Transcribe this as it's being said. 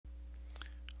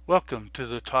Welcome to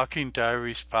the Talking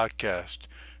Diaries podcast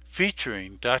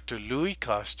featuring Dr. Louis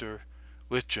Koster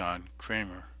with John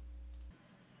Kremer.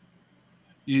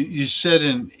 You said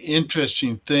an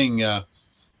interesting thing.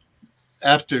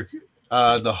 After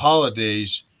the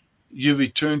holidays, you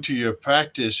returned to your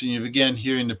practice and you began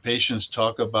hearing the patients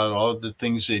talk about all the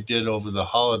things they did over the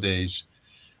holidays,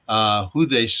 who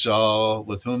they saw,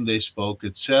 with whom they spoke,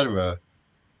 etc.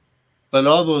 But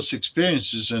all those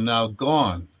experiences are now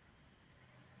gone.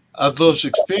 Of those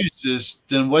experiences,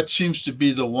 then what seems to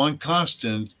be the one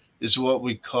constant is what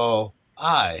we call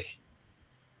I.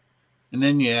 And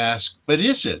then you ask, but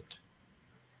is it?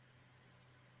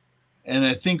 And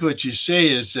I think what you say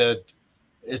is that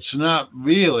it's not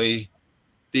really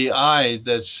the I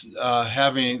that's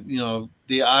having,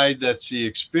 the I that's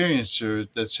the experiencer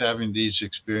that's having these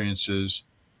experiences.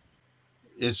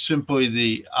 It's simply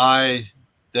the I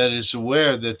that is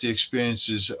aware that the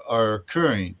experiences are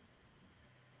occurring.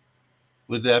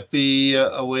 Would that be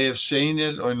a way of saying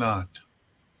it or not?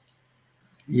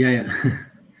 Yeah.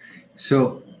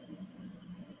 So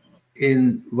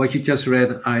in what you just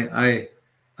read, I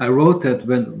wrote that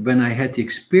when I had the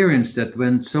experience that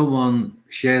when someone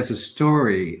shares a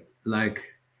story, like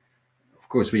of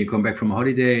course when you come back from a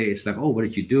holiday, it's like, oh, what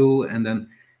did you do? And then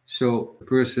so the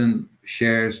person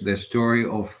shares their story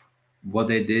of what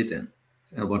they did and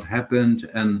what happened,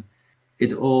 and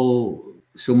it all.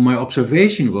 So my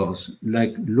observation was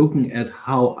like looking at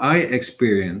how I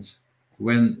experience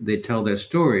when they tell their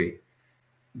story.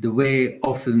 The way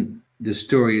often the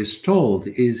story is told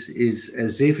is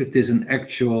as if it is an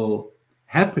actual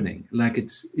happening, like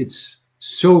it's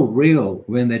so real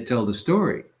when they tell the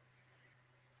story,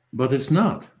 but it's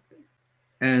not.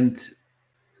 And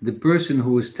the person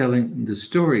who is telling the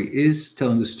story is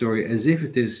telling the story as if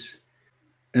it is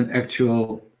an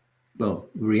actual, well,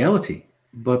 reality,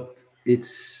 but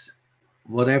it's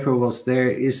whatever was there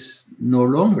is no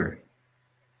longer.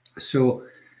 So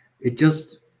it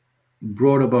just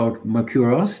brought about my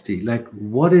curiosity, like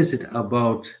what is it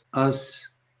about us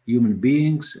human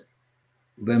beings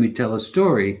when we tell a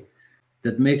story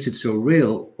that makes it so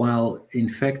real, while in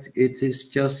fact it is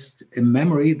just a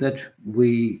memory that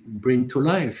we bring to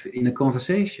life in a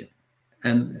conversation.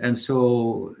 And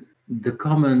so the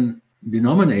common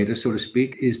denominator, so to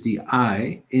speak, is the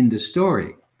I in the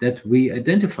story that we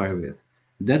identify with.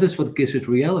 That is what gives it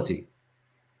reality.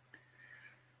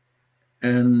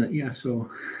 And yeah,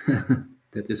 so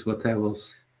that is what I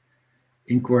was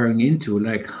inquiring into,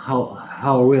 like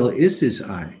how real is this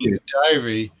I? In your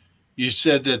diary, you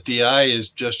said that the I is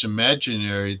just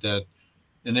imaginary, that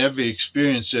in every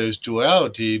experience there's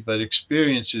duality, but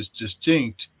experience is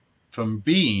distinct from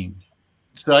being.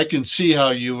 So I can see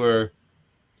how you were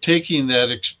taking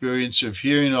that experience of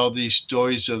hearing all these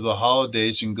stories of the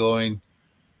holidays and going,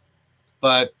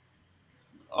 but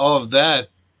all of that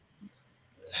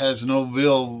has no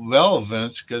real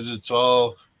relevance because it's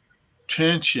all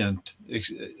transient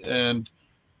and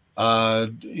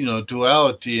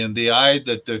duality. And the I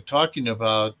that they're talking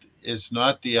about is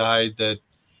not the I that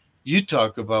you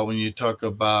talk about when you talk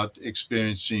about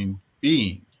experiencing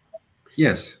being.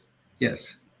 Yes,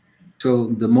 yes. So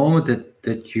the moment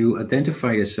that you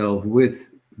identify yourself with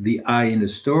the I in the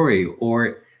story,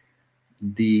 or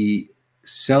the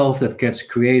self that gets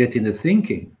created in the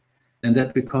thinking, and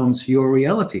that becomes your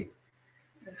reality,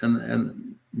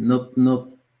 and not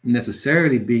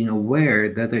necessarily being aware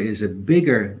that there is a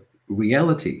bigger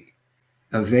reality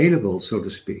available, so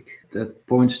to speak, that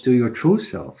points to your true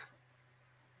self.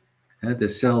 The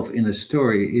self in a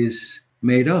story is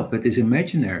made up, it is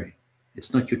imaginary.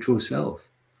 It's not your true self.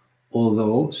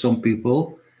 Although some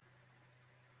people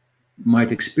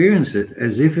might experience it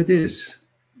as if it is.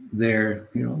 They're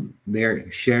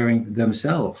sharing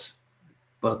themselves,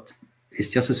 but it's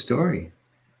just a story.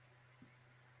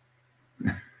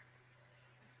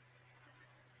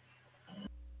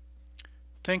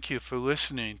 Thank you for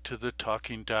listening to the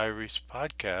Talking Diaries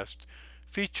podcast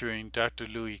featuring Dr.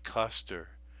 Louis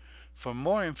Koster. For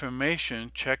more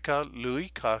information, check out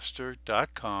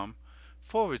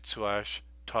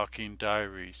louiskoster.com/talking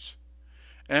diaries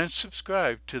and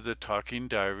subscribe to the Talking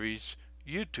Diaries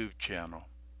YouTube channel.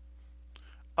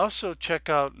 Also, check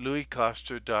out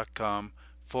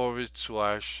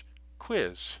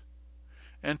louiskoster.com/quiz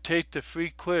and take the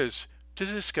free quiz to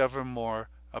discover more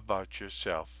about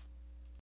yourself.